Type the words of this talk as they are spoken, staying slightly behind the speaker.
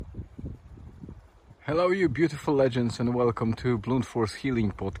Hello, you beautiful legends, and welcome to Blunt Force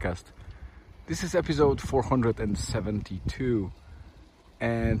Healing Podcast. This is episode 472,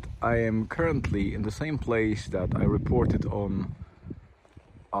 and I am currently in the same place that I reported on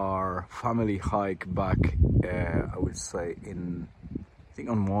our family hike back, I would say, I think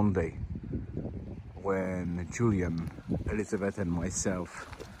on Monday, when Julian, Elizabeth, and myself,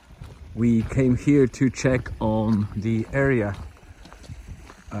 we came here to check on the area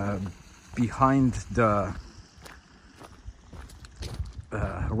behind the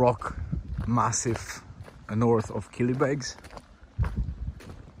rock massive north of Killybegs.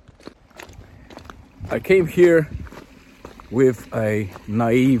 I came here with a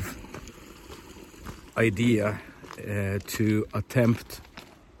naive idea to attempt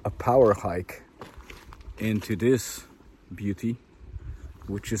a power hike into this beauty,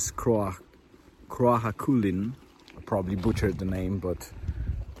 which is Croaghacullin. I probably butchered the name, but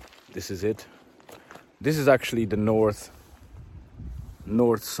this is it. This is actually the north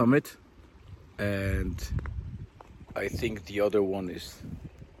summit, and I think the other one is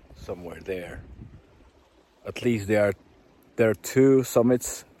somewhere there. At least there are two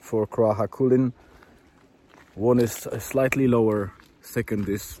summits for Croaghacullin. One is slightly lower. Second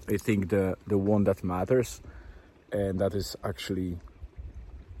is, I think, the one that matters, and that is actually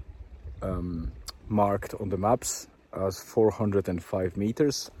marked on the maps as 405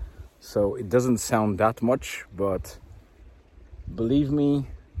 meters. So it doesn't sound that much, but believe me,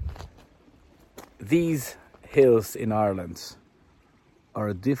 these hills in Ireland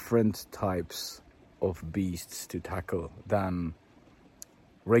are different types of beasts to tackle than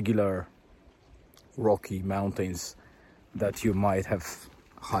regular rocky mountains that you might have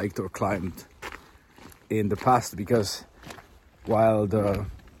hiked or climbed in the past, because while the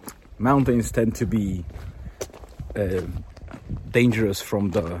mountains tend to be dangerous from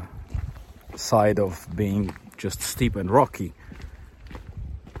the side of being just steep and rocky,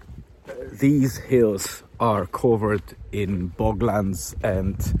 these hills are covered in boglands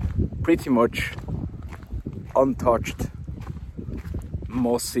and pretty much untouched,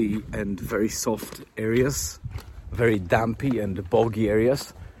 mossy and very soft areas, very dampy and boggy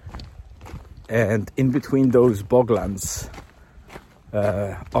areas. And in between those boglands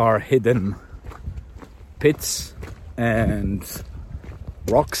are hidden pits and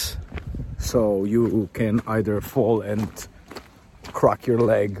rocks, so you can either fall and crack your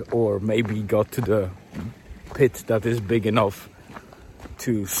leg, or maybe got to the pit that is big enough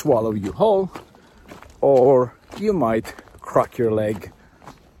to swallow you whole, or you might crack your leg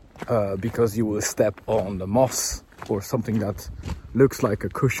because you will step on the moss or something that looks like a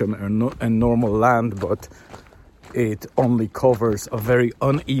cushion and normal land, but it only covers a very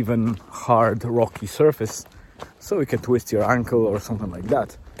uneven, hard, rocky surface, so you can twist your ankle or something like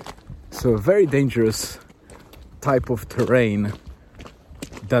that. So a very dangerous type of terrain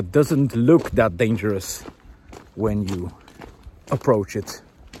that doesn't look that dangerous when you approach it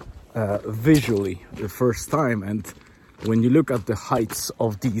visually the first time. And when you look at the heights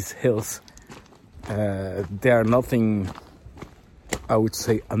of these hills, they are nothing, I would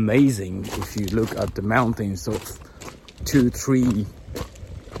say, amazing. If you look at the mountains of 2,000, 3,000,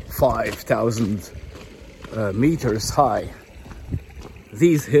 5,000 meters high,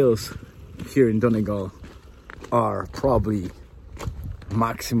 these hills here in Donegal are probably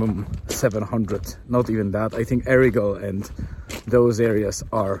maximum 700, not even that. I think Errigal and those areas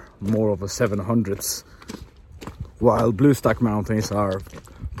are more of a 700s, while Bluestack Mountains are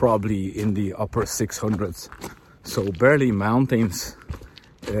probably in the upper 600s. So barely mountains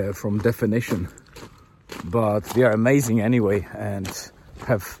from definition, but they are amazing anyway and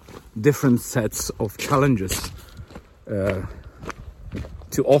have different sets of challenges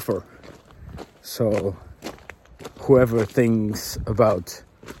to offer. So whoever thinks about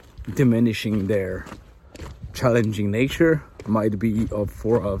diminishing their challenging nature might be up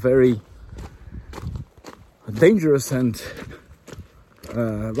for a very dangerous and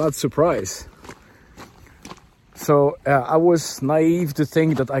bad surprise. So I was naive to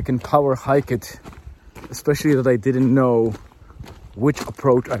think that I can power hike it, especially that I didn't know which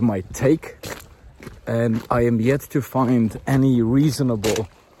approach I might take, and I am yet to find any reasonable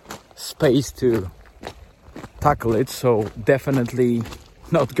space to tackle it, so definitely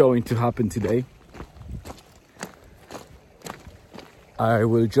not going to happen today. I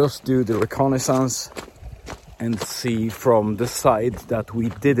will just do the reconnaissance and see from the side that we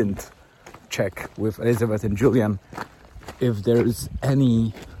didn't check with Elizabeth and Julian if there is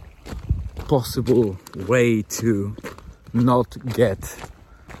any possible way to not get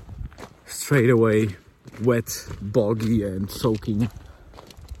straight away wet, boggy and soaking,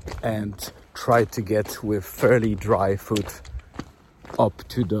 and try to get with fairly dry foot up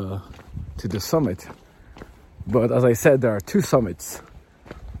to the summit. But as I said, there are two summits.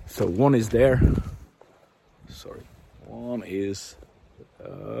 So one is there. Sorry, one is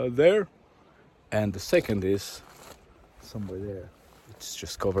there, and the second is somewhere there. It's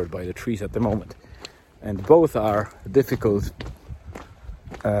just covered by the trees at the moment, and both are difficult.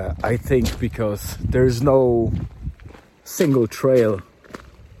 I think because there's no single trail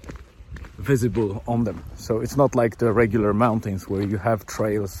visible on them. So it's not like the regular mountains where you have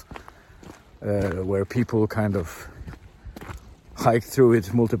trails where people kind of hike through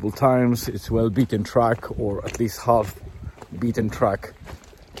it multiple times. It's well beaten track, or at least half beaten track.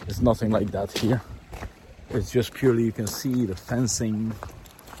 There's nothing like that here. It's just purely, you can see the fencing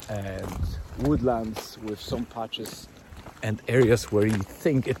and woodlands with some patches and areas where you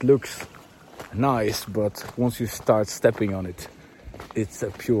think it looks nice, but once you start stepping on it, it's a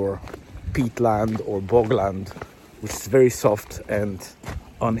pure peatland or bogland, which is very soft and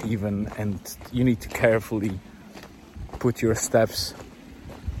uneven, and you need to carefully put your steps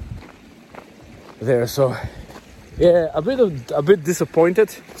there. So yeah, a bit disappointed,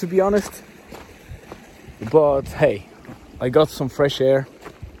 to be honest, but hey, I got some fresh air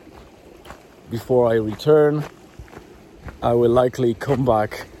before I return. I will likely come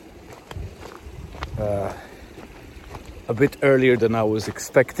back a bit earlier than I was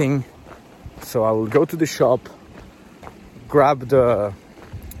expecting. So I will go to the shop, grab the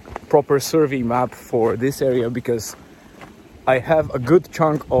proper survey map for this area, because I have a good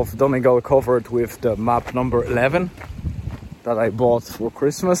chunk of Donegal covered with the map number 11 that I bought for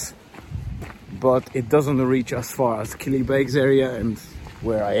Christmas, but it doesn't reach as far as Killybegs area and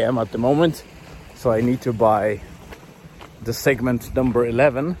where I am at the moment. So I need to buy the segment number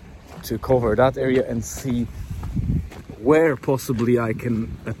 11 to cover that area and see where possibly I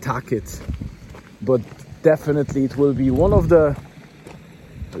can attack it. But definitely it will be one of the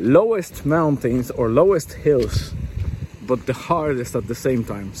lowest mountains or lowest hills, but the hardest at the same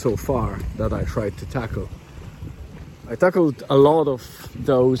time so far that I tried to tackle. I tackled a lot of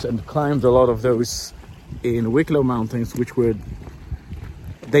those and climbed a lot of those in Wicklow Mountains, which were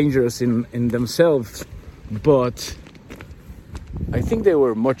dangerous in themselves, but I think they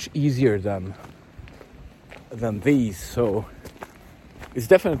were much easier than these. So it's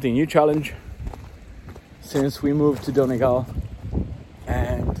definitely a new challenge since we moved to Donegal,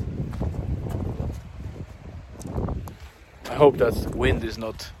 and I hope that wind is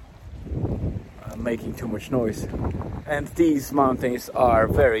not making too much noise. And these mountains are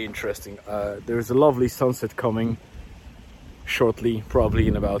very interesting. There's a lovely sunset coming shortly, probably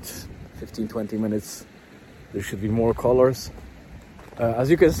in about 15-20 minutes. There should be more colors. As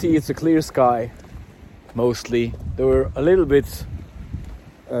you can see, it's a clear sky mostly. There were a little bit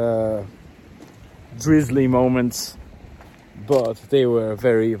drizzly moments, but they were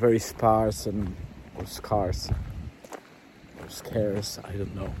very, very sparse or scarce or scarce. I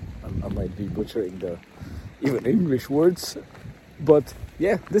don't know. I might be butchering the even English words, but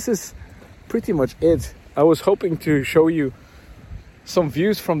yeah, this is pretty much it. I was hoping to show you some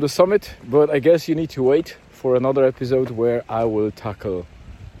views from the summit, but I guess you need to wait for another episode where I will tackle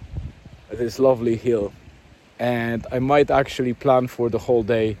this lovely hill, and I might actually plan for the whole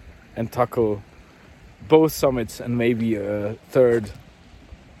day and tackle both summits and maybe a third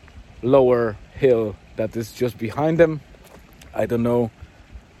lower hill that is just behind them. I don't know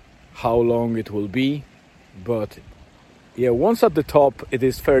how long it will be, but yeah, once at the top it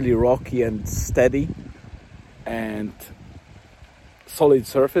is fairly rocky and steady and solid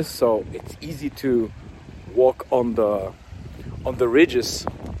surface, so it's easy to walk on the ridges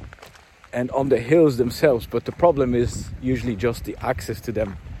and on the hills themselves, but the problem is usually just the access to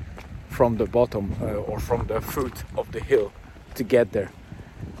them from the bottom or from the foot of the hill to get there.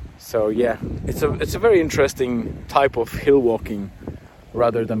 So yeah, it's a very interesting type of hill walking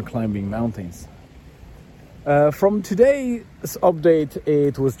rather than climbing mountains. From today's update,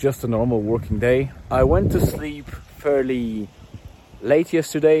 it was just a normal working day. I went to sleep fairly late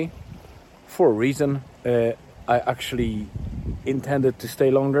yesterday for a reason. I actually intended to stay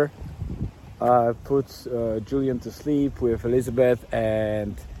longer. I put Julian to sleep with Elizabeth,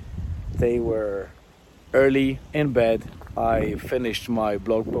 and they were early in bed. I finished my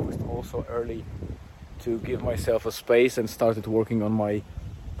blog post also early to give myself a space and started working on my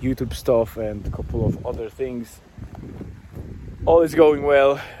YouTube stuff and a couple of other things. All is going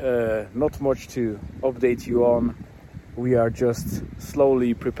well. Not much to update you on. We are just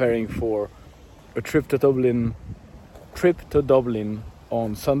slowly preparing for a trip to Dublin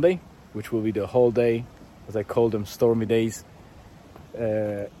on Sunday, which will be the whole day, as I call them, stormy days.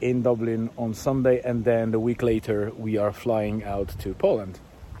 in Dublin on Sunday, and then the week later we are flying out to Poland.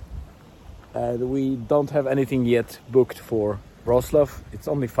 We don't have anything yet booked for Wrocław. It's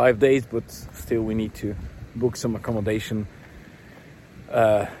only 5 days, but still we need to book some accommodation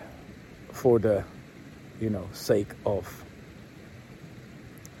for the sake of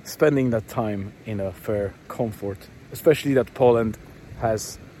spending that time in a fair comfort, especially that Poland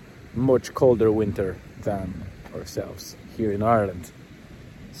has much colder winter than ourselves here in Ireland.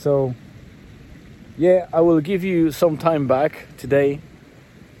 So yeah, I will give you some time back today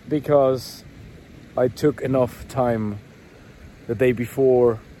because I took enough time the day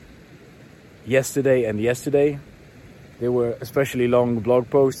before yesterday and yesterday. They were especially long blog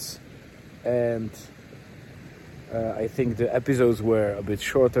posts, and I think the episodes were a bit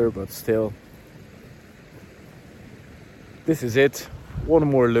shorter, but still. This is it. One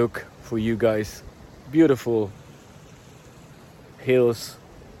more look for you guys. Beautiful hills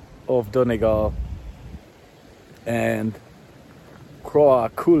of Donegal and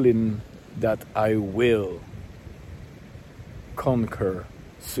Croaghacullin that I will conquer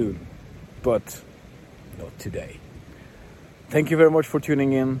soon, but not today. Thank you very much for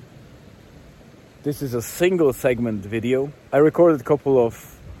tuning in. This is a single segment video. I recorded a couple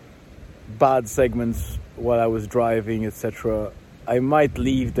of bad segments while I was driving, etc. I might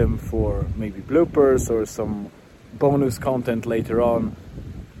leave them for maybe bloopers or some bonus content later on.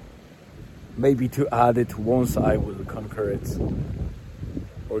 Maybe to add it once I will conquer it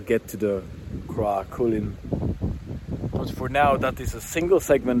or get to the Croaghacullin. But for now, that is a single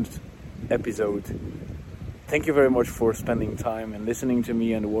segment episode. Thank you very much for spending time and listening to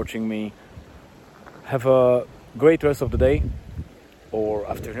me and watching me. Have a great rest of the day or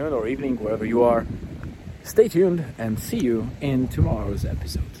afternoon or evening, wherever you are. Stay tuned and see you in tomorrow's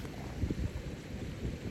episode.